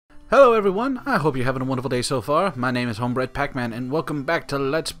Hello everyone, I hope you're having a wonderful day so far. My name is Homebred Pac-Man and welcome back to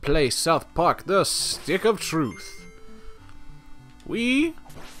Let's Play South Park, The Stick of Truth. We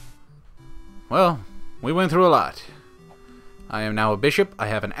went through a lot. I am now a bishop, I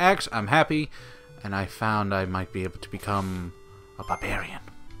have an axe, I'm happy, and I found I might be able to become a barbarian.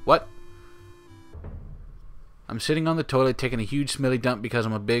 What? I'm sitting on the toilet taking a huge smelly dump because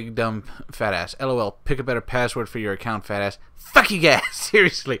I'm a big, dumb, fat ass. LOL, pick a better password for your account, fat ass. Fuck you guys,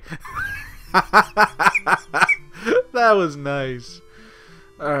 seriously. That was nice.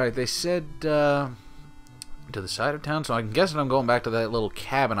 Alright, they said, to the side of town, so I'm guessing I'm going back to that little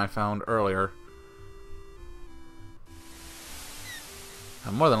cabin I found earlier.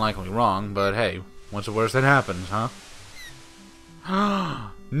 I'm more than likely wrong, but hey, what's the worst that happens, huh?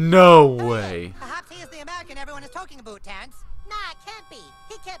 No way. Perhaps he is the American everyone is talking about, Terrence. Nah, it can't be.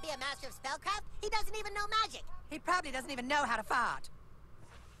 He can't be a master of spellcraft. He doesn't even know magic. He probably doesn't even know how to fart.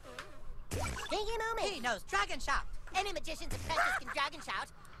 Do you know me? He knows dragon shout. Any magician's apprentice can dragon shout.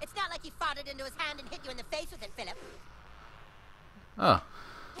 It's not like he farted into his hand and hit you in the face with it, Philip. Oh.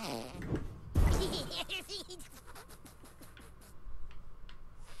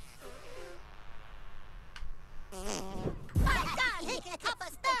 My God, he can cop a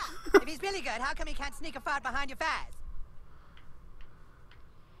spell. If he's really good, how come he can't sneak a fart behind your faz?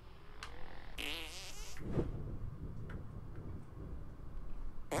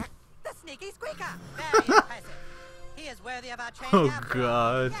 The sneaky squeaker. Very impressive. He is worthy of our training. Oh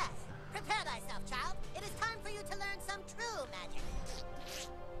God. Yes. Prepare thyself, child. It is time for you to learn some true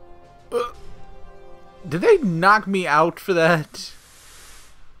magic. Did they knock me out for that?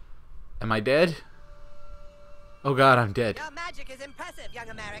 Am I dead? Oh God, I'm dead. Your magic is impressive, young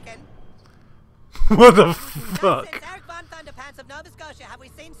American. What the Not fuck? since Eric Von Thunderpants of Nova Scotia have we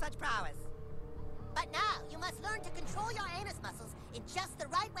seen such prowess. But now, you must learn to control your anus muscles in just the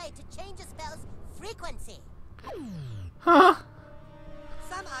right way to change a spell's frequency. Huh?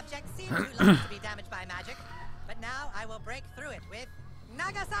 Some objects seem too large to be damaged by magic, but now I will break through it with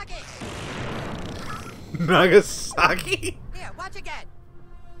Nagasaki. Nagasaki? Here, watch again.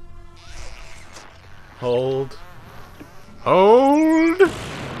 Hold. Hold!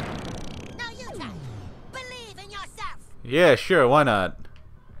 Now you try. Believe in yourself. Yeah, sure, why not?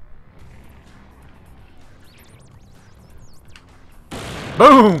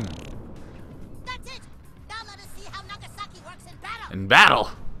 Boom! That's it. Now let us see how Nagasaki works in battle. In battle.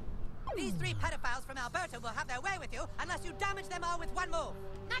 These three pedophiles from Alberta will have their way with you unless you damage them all with one move.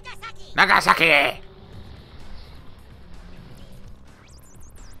 Nagasaki! Nagasaki!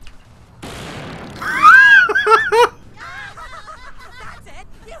 That's it.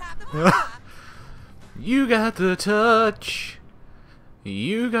 You have the power. You got the touch.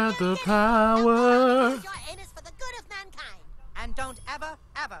 You got the power. Use your anus for the good of mankind. And don't ever,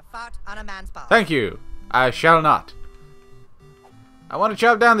 ever fart on a man's ball. Thank you. I shall not. I want to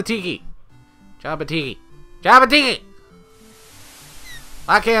chop down the tiki. Chop a tiki. Chop a tiki!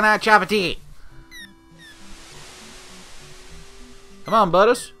 Why can't I chop a tiki? Come on,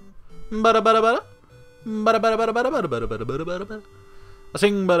 butters. Butter, butter, butter. Butter, butter, butter, butter, butter, butter, butter, butter, butter, butter. I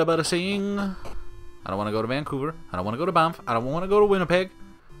sing, butter, butter, sing. I don't want to go to Vancouver. I don't want to go to Banff. I don't want to go to Winnipeg.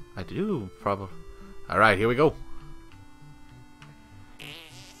 I do, probably. Alright, here we go.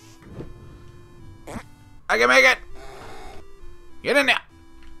 I can make it! Get in there!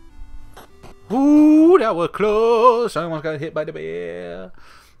 Ooh, that was close. I almost got hit by the bear.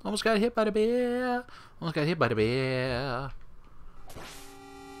 Almost got hit by the bear. Almost got hit by the bear.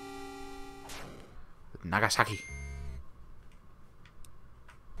 Nagasaki.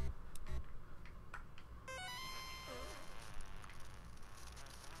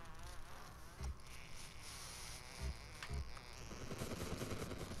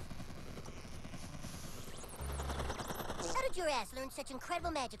 How did your ass learn such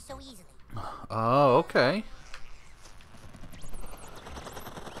incredible magic so easily? Oh, okay.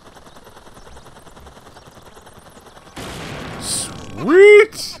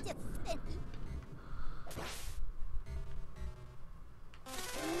 Sweet!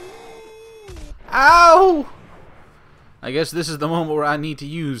 Ow! I guess this is the moment where I need to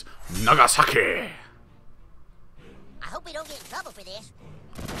use Nagasaki. I hope we don't get in trouble for this.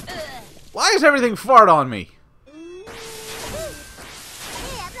 Why is everything fart on me?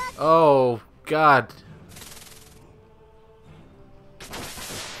 Oh, God.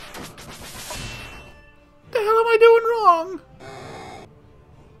 The hell am I doing wrong?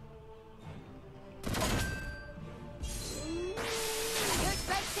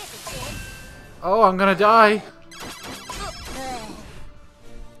 Oh, I'm gonna die.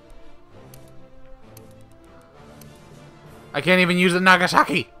 I can't even use the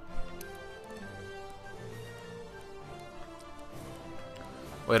Nagasaki.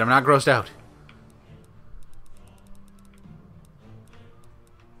 Wait, I'm not grossed out.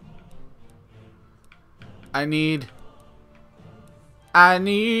 I need...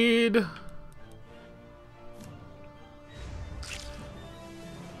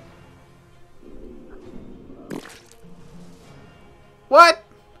 What?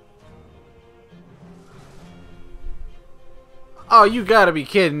 Oh, you gotta be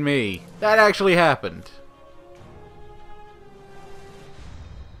kidding me. That actually happened.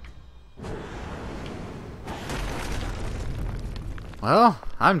 Well,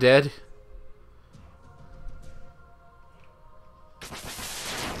 I'm dead.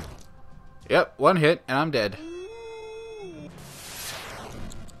 Yep, one hit, and I'm dead.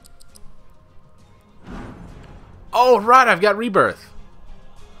 Oh, right, I've got rebirth.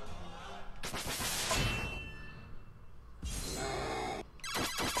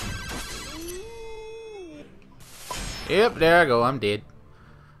 Yep, there I go, I'm dead.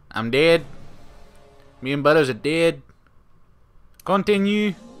 I'm dead. Me and Butters are dead.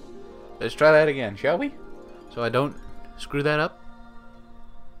 Continue. Let's try that again, shall we? So I don't screw that up.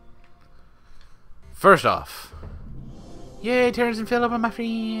 First off. Yay, Terrence and Philip are my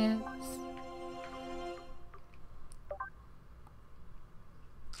friends.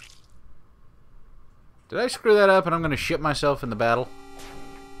 Did I screw that up and I'm gonna shit myself in the battle?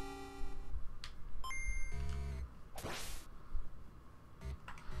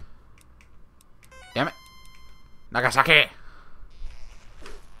 Damn it. Nagasaki!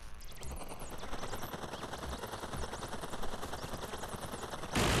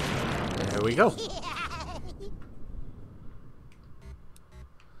 There we go.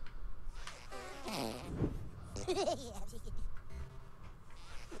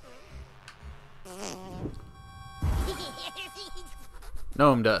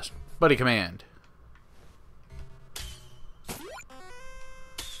 Gnome dust. Buddy command.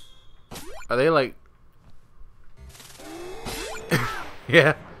 Are they like...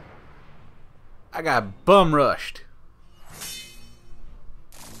 Yeah. I got bum rushed.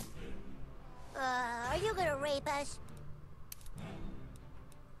 Are you gonna rape us?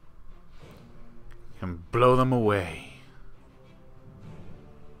 And blow them away.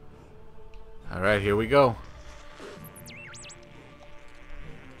 Alright, here we go.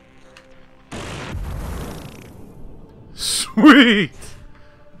 Sweet!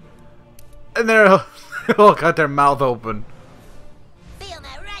 And they're all got their mouth open. Feel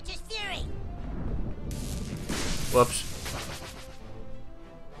my righteous fury! Whoops.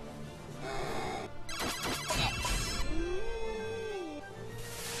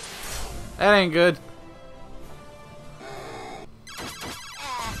 That ain't good.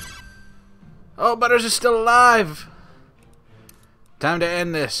 Oh, Butters is still alive. Time to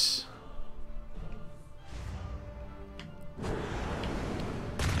end this.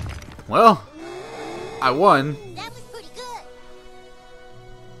 Well, I won. That was pretty good.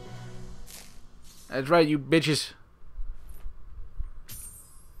 That's right, you bitches.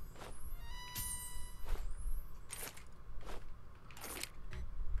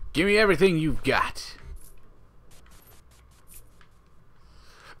 Give me everything you've got.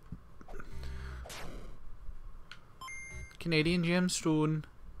 Canadian gemstone.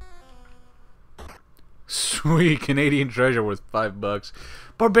 Sweet Canadian treasure worth $5.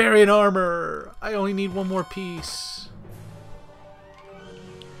 Barbarian armor. I only need one more piece.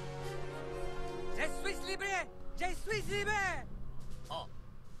 Je suis libre! Je suis libre! Oh,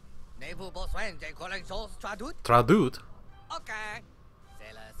 n'avez-vous besoin de quelque chose traduit? Traduit. Ok.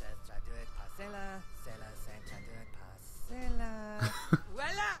 C'est là, c'est traduit par cela. C'est là, c'est traduit par cela.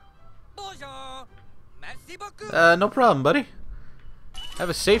 Voilà! Bonjour! Merci beaucoup! No problem, buddy. Have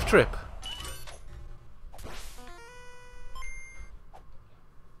a safe trip.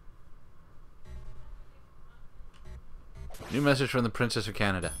 New message from the Princess of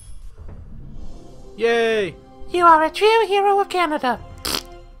Canada. Yay! You are a true hero of Canada.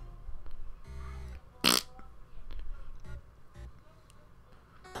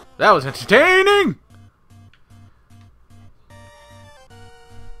 That was entertaining!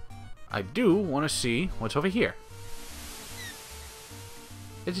 I do want to see what's over here.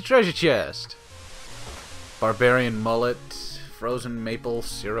 It's a treasure chest. Barbarian mullet, frozen maple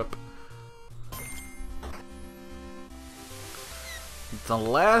syrup. The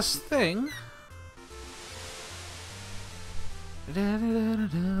last thing.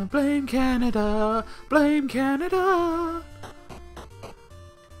 Blame Canada, blame Canada.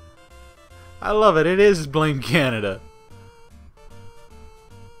 I love it. It is blame Canada.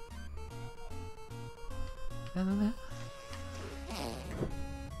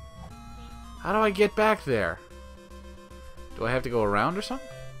 How do I get back there? Do I have to go around or something?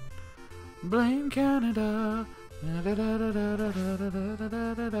 Blame Canada.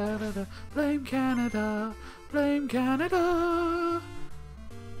 Blame Canada. Blame Canada.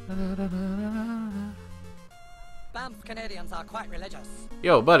 Banff Canadians are quite religious.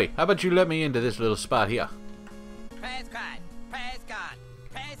 Yo, buddy, how about you let me into this little spot here? Praise God, praise God,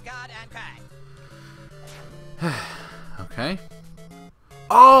 praise God and Christ. Okay.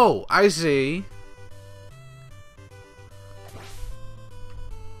 Oh, I see.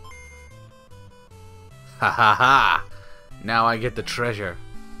 Ha ha ha! Now I get the treasure.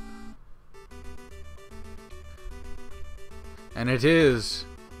 And it is...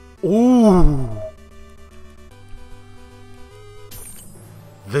 Ooh!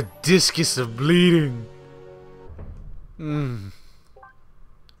 The Discus of Bleeding.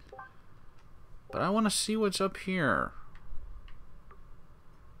 But I want to see what's up here.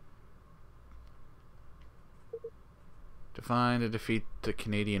 To find and defeat the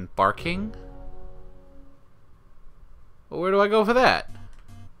Canadian Barking. Well, where do I go for that?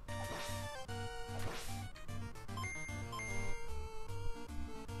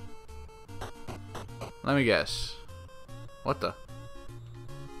 Let me guess. What the?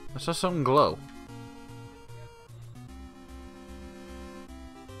 I saw something glow.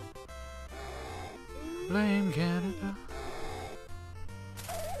 Blame Canada.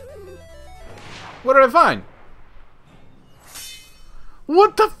 What did I find?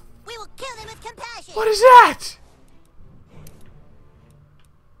 What the? We will kill them with compassion. What is that?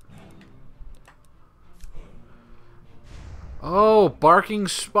 Oh, barking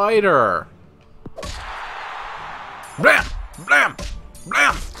spider. Blam! Blam!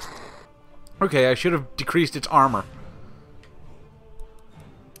 Blam! Okay, I should have decreased its armor.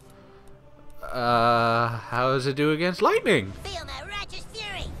 How does it do against lightning? Feel my righteous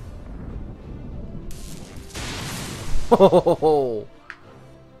fury. Oh!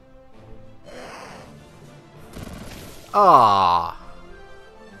 Ah!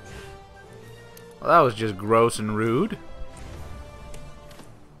 Well, that was just gross and rude.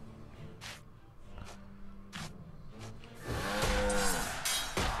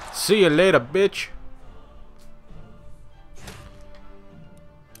 See you later, bitch.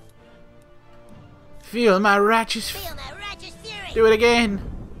 Feel my righteous... Feel my righteous fury. Do it again.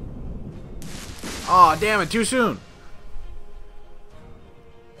 Aw, damn it, too soon.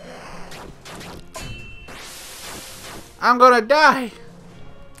 I'm gonna die.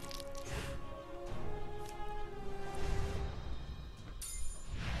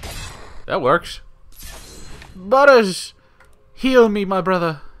 That works. Butters, heal me, my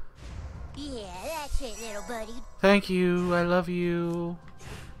brother. Yeah, that's it, little buddy. Thank you. I love you.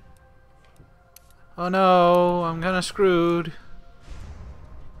 Oh no, I'm kinda screwed.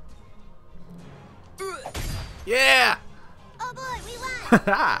 Yeah! Oh boy, we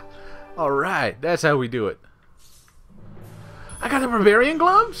won. Alright, that's how we do it. I got the barbarian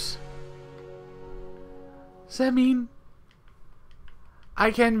gloves? Does that mean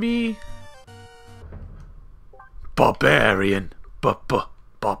I can be barbarian?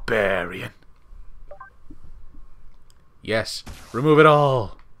 Barbarian. Yes, remove it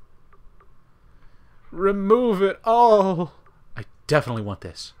all. Remove it all. I definitely want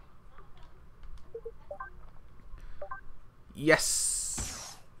this.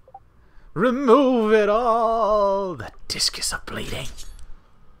 Yes. Remove it all. The discus of bleeding.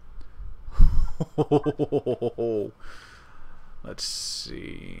 Let's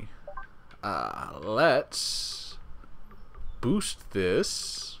see. Let's boost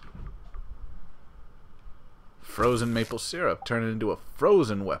this. Frozen maple syrup. Turn it into a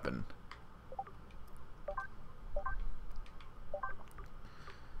frozen weapon.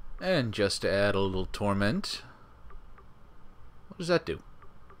 And just to add a little torment. What does that do?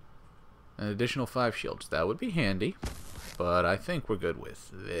 An additional 5 shields. That would be handy. But I think we're good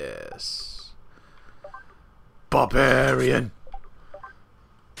with this. Barbarian!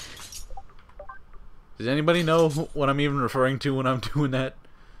 Does anybody know what I'm even referring to when I'm doing that?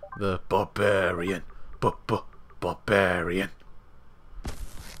 The barbarian. Barbarian.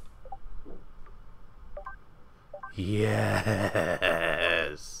 Yes!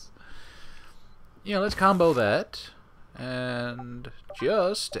 Yeah, let's combo that. And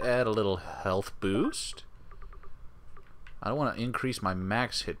just to add a little health boost. I don't want to increase my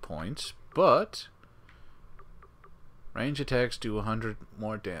max hit points, but range attacks do 100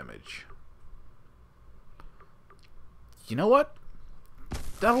 more damage. You know what?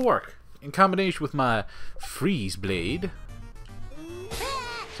 That'll work. In combination with my freeze blade.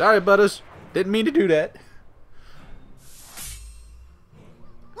 Sorry, Butters. Didn't mean to do that.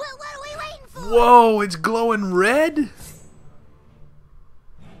 Well, what are we waiting for? Whoa, it's glowing red?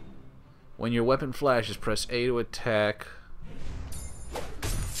 When your weapon flashes, press A to attack.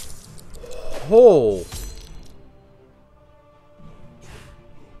 Oh!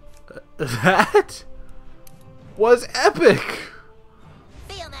 That was epic!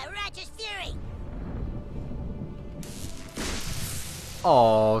 Feel my righteous fury!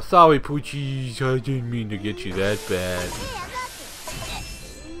 Oh, sorry, Poochies. I didn't mean to get you that bad.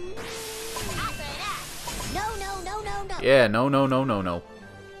 No. Yeah, no.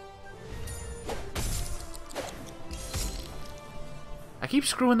 I keep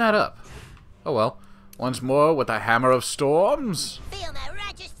screwing that up. Oh well. Once more with the Hammer of Storms. Feel my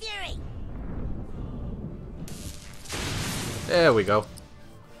righteous fury! There we go.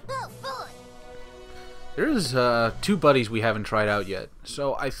 Oh, boy! There's 2 buddies we haven't tried out yet.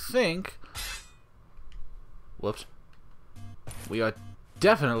 So I think... Whoops. We are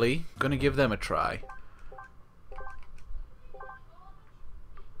definitely going to give them a try.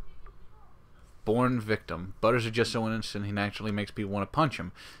 Born victim. Butters are just so innocent he naturally makes people want to punch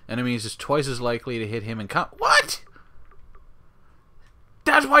him. Enemies is twice as likely to hit him and What?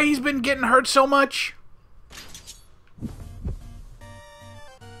 That's why he's been getting hurt so much?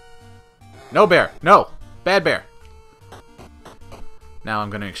 No bear. No. Bad bear. Now I'm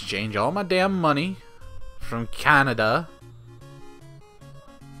going to exchange all my damn money from Canada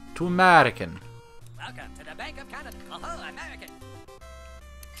to American. Welcome to the Bank of Canada. Oh, American.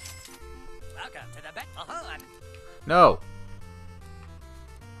 Welcome to the bank. Oh, No.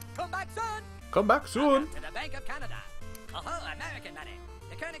 come back soon. Come back soon. Welcome to the Bank of Canada. Oh, American money.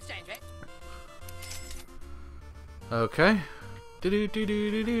 The current exchange rate. Okay.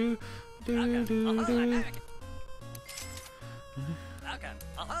 Do-do-do-do-do-do. Welcome. Oh, Do-do-do. American. Welcome.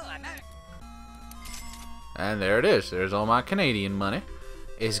 Oh, American. And there it is. There's all my Canadian money.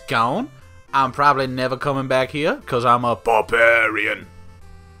 It's gone. I'm probably never coming back here because I'm a barbarian.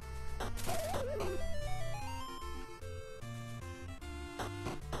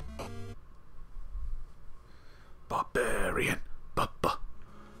 Barbarian. Ba-ba.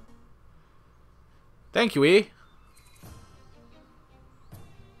 Thank you, E.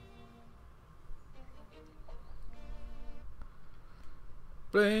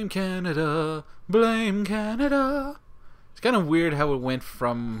 Blame Canada. Blame Canada. It's kind of weird how it went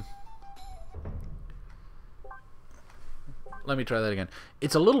from... Let me try that again.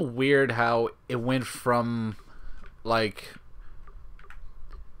 It's a little weird how it went from, like...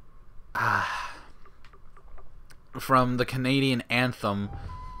 from the Canadian anthem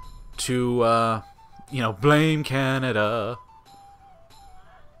to, you know, blame Canada.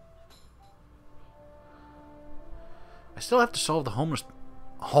 I still have to solve the homeless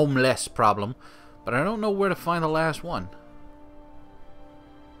problem, but I don't know where to find the last one.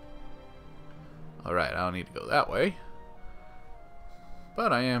 Alright, I don't need to go that way.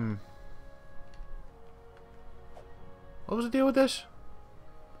 But I am... What was the deal with this?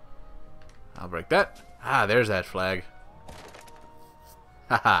 I'll break that. Ah, there's that flag.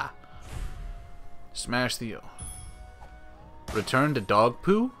 Haha. Smash the... Return to dog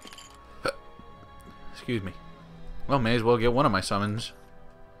poo? Excuse me. Well, may as well get one of my summons.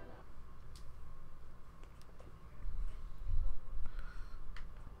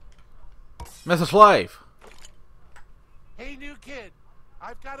 Mr. Slave! Hey, new kid.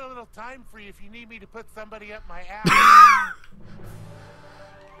 I've got a little time for you if you need me to put somebody up my ass.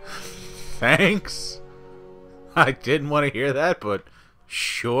 Thanks. I didn't want to hear that, but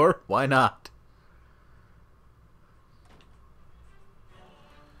sure, why not?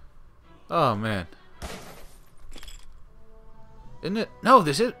 Oh, man. Isn't it? No,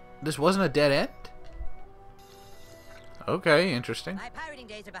 this wasn't a dead end? Okay, interesting. My pirating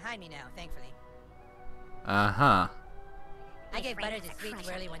days are behind me now, thankfully. Uh-huh. I gave Butters a sweet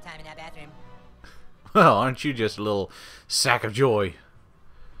twirly one time in that bathroom. Well, aren't you just a little sack of joy?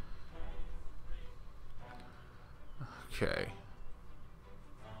 Okay.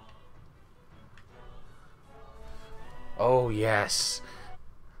 Oh, yes.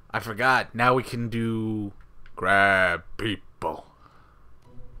 I forgot. Now we can do... grab people.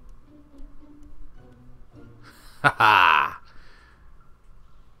 Haha.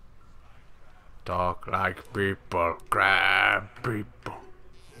 Talk like people. Grab people.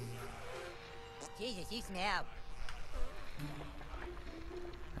 Jesus, you snap.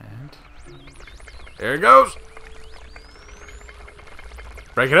 And... there it goes.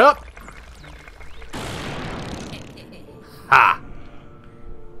 Break it up. Ha!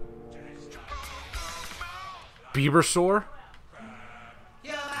 Biebersaur?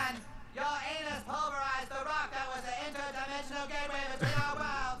 Human, your anus pulverized the rock that was the interdimensional gateway between our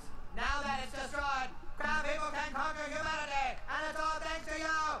worlds. Now that it's destroyed, crab people can conquer humanity, and it's all thanks to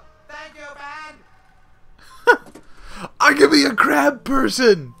you. Thank you for I can be a crab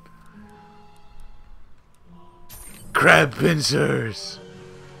person! Crab pincers!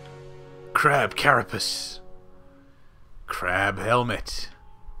 Crab carapace! Crab helmet!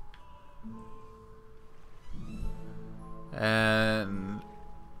 And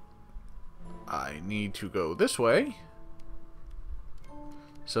I need to go this way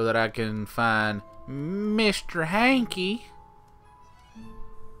so that I can find Mr. Hanky.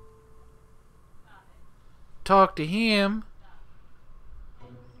 Talk to him.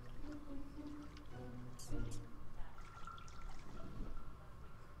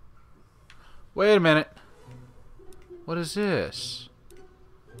 Wait a minute. What is this?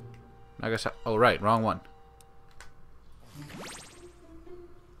 I guess oh right, wrong one.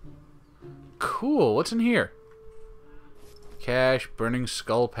 Cool, what's in here? Cash, burning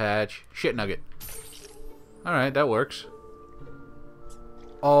skull patch, shit nugget. Alright, that works.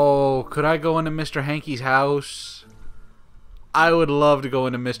 Oh, could I go into Mr. Hanky's house? I would love to go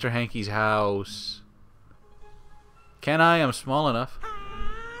into Mr. Hanky's house. Can I? I'm small enough.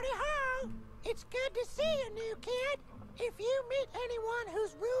 Howdy ho! It's good to see you, new kid. If you meet anyone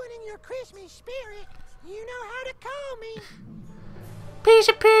who's ruining your Christmas spirit, you know how to call me. Piece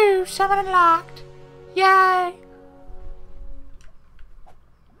of poo, summon unlocked. Yay!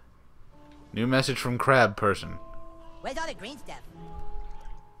 New message from Crab Person. Where's all the green stuff?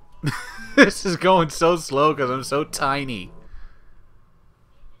 This is going so slow because I'm so tiny.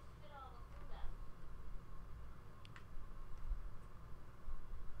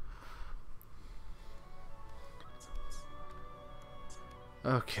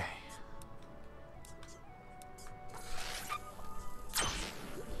 Okay.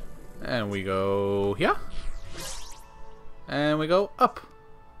 And we go here. And we go up.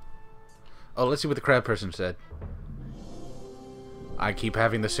 Oh, let's see what the crab person said. I keep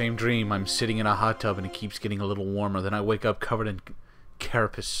having the same dream. I'm sitting in a hot tub and it keeps getting a little warmer. Then I wake up covered in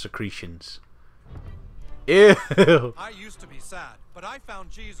carapace secretions. Ew! I used to be sad, but I found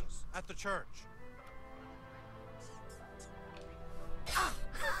Jesus at the church.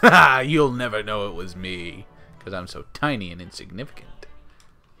 Haha, you'll never know it was me. Because I'm so tiny and insignificant.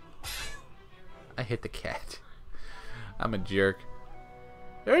 I hit the cat. I'm a jerk.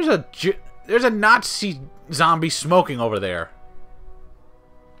 There's a Nazi zombie smoking over there.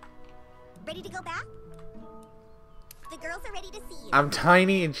 Ready to go back? The girls are ready to see you. I'm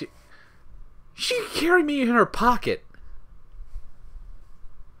tiny and she can carry me in her pocket.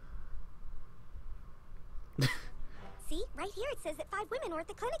 See, right here it says that 5 women were at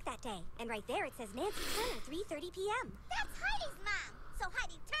the clinic that day. And right there it says Nancy Turner, 3:30 p.m. That's Heidi's mom! So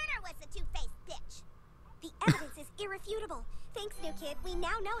Heidi Turner was the two-faced bitch. The evidence is irrefutable. Thanks, new kid. We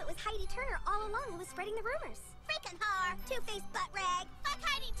now know it was Heidi Turner all along who was spreading the rumors. Freaking whore! Two-faced butt rag! Fuck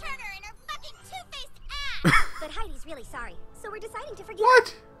Heidi Turner and her fucking two-faced ass! But Heidi's really sorry, so we're deciding to forgive What?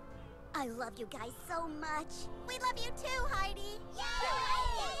 her. I love you guys so much. We love you too, Heidi. Yay!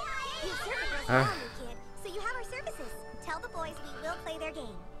 Heidi! You serve the girls well, new kid, so you have our services. Tell the boys we will play their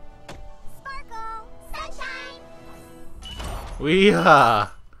game. Sparkle! Sunshine! We,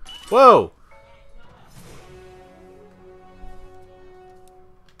 whoa!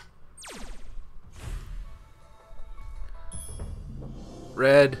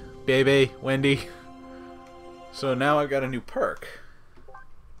 Red, baby, Wendy. So now I've got a new perk.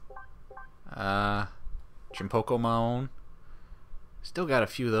 Chimpoko Maon. Still got a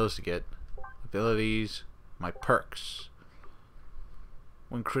few of those to get. Abilities, my perks.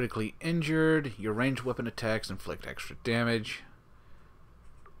 When critically injured, your ranged weapon attacks inflict extra damage.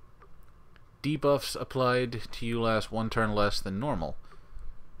 Debuffs applied to you last 1 turn less than normal.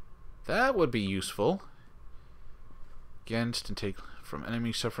 That would be useful. Against and take from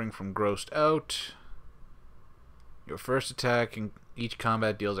enemies suffering from grossed out. Your first attack in each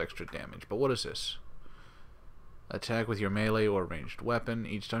combat deals extra damage. But what is this? Attack with your melee or ranged weapon.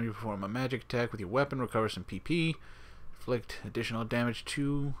 Each time you perform a magic attack with your weapon, recover some PP. Inflict additional damage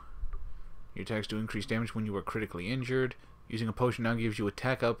to your attacks to increase damage when you are critically injured. Using a potion now gives you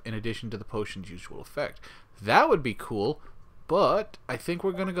attack up in addition to the potion's usual effect. That would be cool, but I think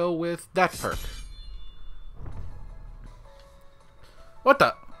we're gonna go with that perk. What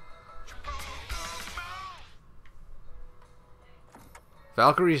the?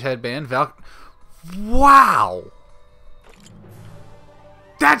 Valkyrie's headband. Wow!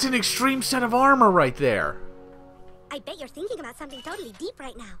 That's an extreme set of armor right there. I bet you're thinking about something totally deep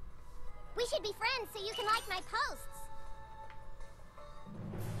right now. We should be friends so you can like my posts.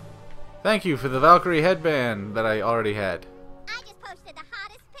 Thank you for the Valkyrie headband that I already had. I just posted the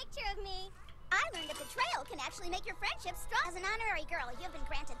hottest picture of me. I learned that the betrayal can actually make your friendship strong. As an honorary girl, you've been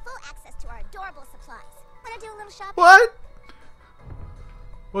granted full access to our adorable supplies. Wanna do a little shopping? What?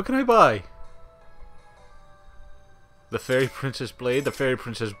 What can I buy? The Fairy Princess Blade, the Fairy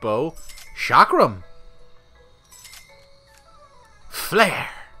Princess Bow, Chakram, Flare,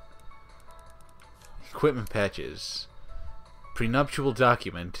 Equipment Patches, Prenuptial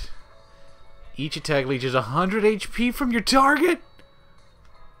Document. Each attack leeches 100 HP from your target?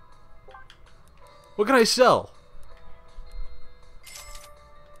 What can I sell?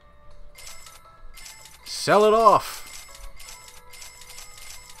 Sell it off.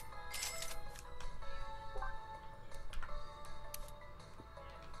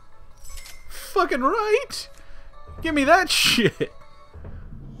 Fucking right. Give me that shit.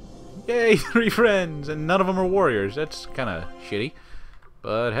 Yay, 3 friends, and none of them are warriors. That's kind of shitty.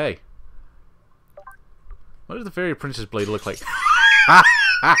 But hey. What does the Fairy Princess Blade look like?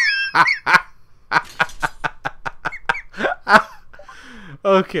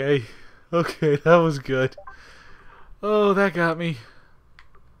 Okay. Okay, that was good. Oh, that got me.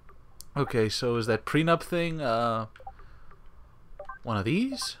 Okay, so is that prenup thing, one of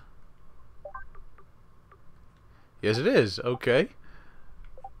these? Yes, it is. Okay.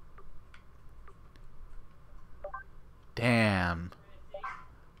 Damn.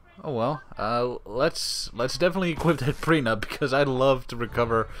 Oh well. Let's definitely equip that prenup because I'd love to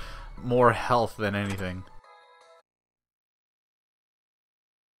recover more health than anything.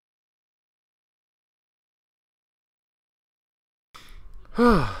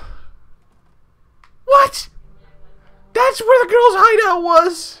 What? That's where the girl's hideout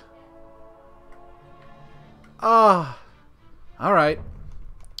was. Alright.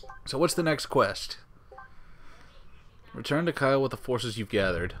 So what's the next quest? Return to Kyle with the forces you've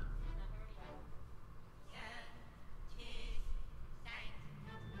gathered.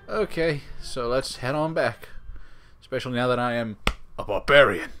 Okay, so let's head on back. Especially now that I am a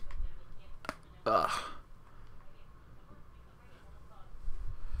barbarian.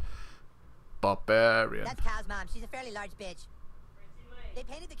 Barbarian. That's Kyle's mom. She's a fairly large bitch. They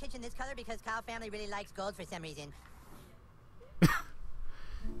painted the kitchen this color because Kyle family really likes gold for some reason.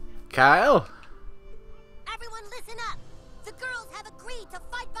 Kyle? Everyone listen up! The girls have agreed to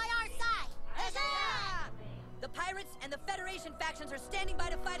fight by our side! Huzzah! The pirates and the Federation factions are standing by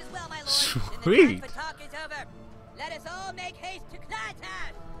to fight as well, my lord. Sweet. And the time for talk is over. Let us all make haste to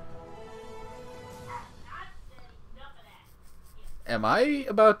Claritas. Am I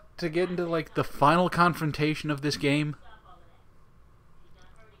about to get into, like, the final confrontation of this game?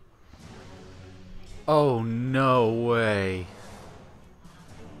 Oh, no way.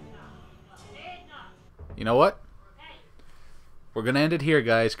 You know what? We're gonna end it here,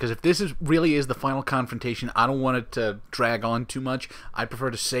 guys, because if this really is the final confrontation, I don't want it to drag on too much. I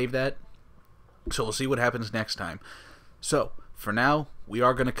prefer to save that. So we'll see what happens next time. So, for now, we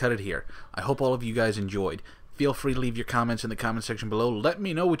are gonna cut it here. I hope all of you guys enjoyed. Feel free to leave your comments in the comment section below. Let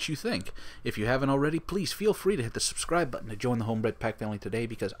me know what you think. If you haven't already, please feel free to hit the subscribe button to join the Homebred Pack family today,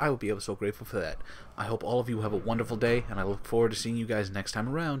 because I will be ever so grateful for that. I hope all of you have a wonderful day, and I look forward to seeing you guys next time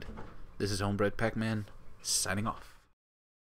around. This is Homebred Pac-Man, signing off.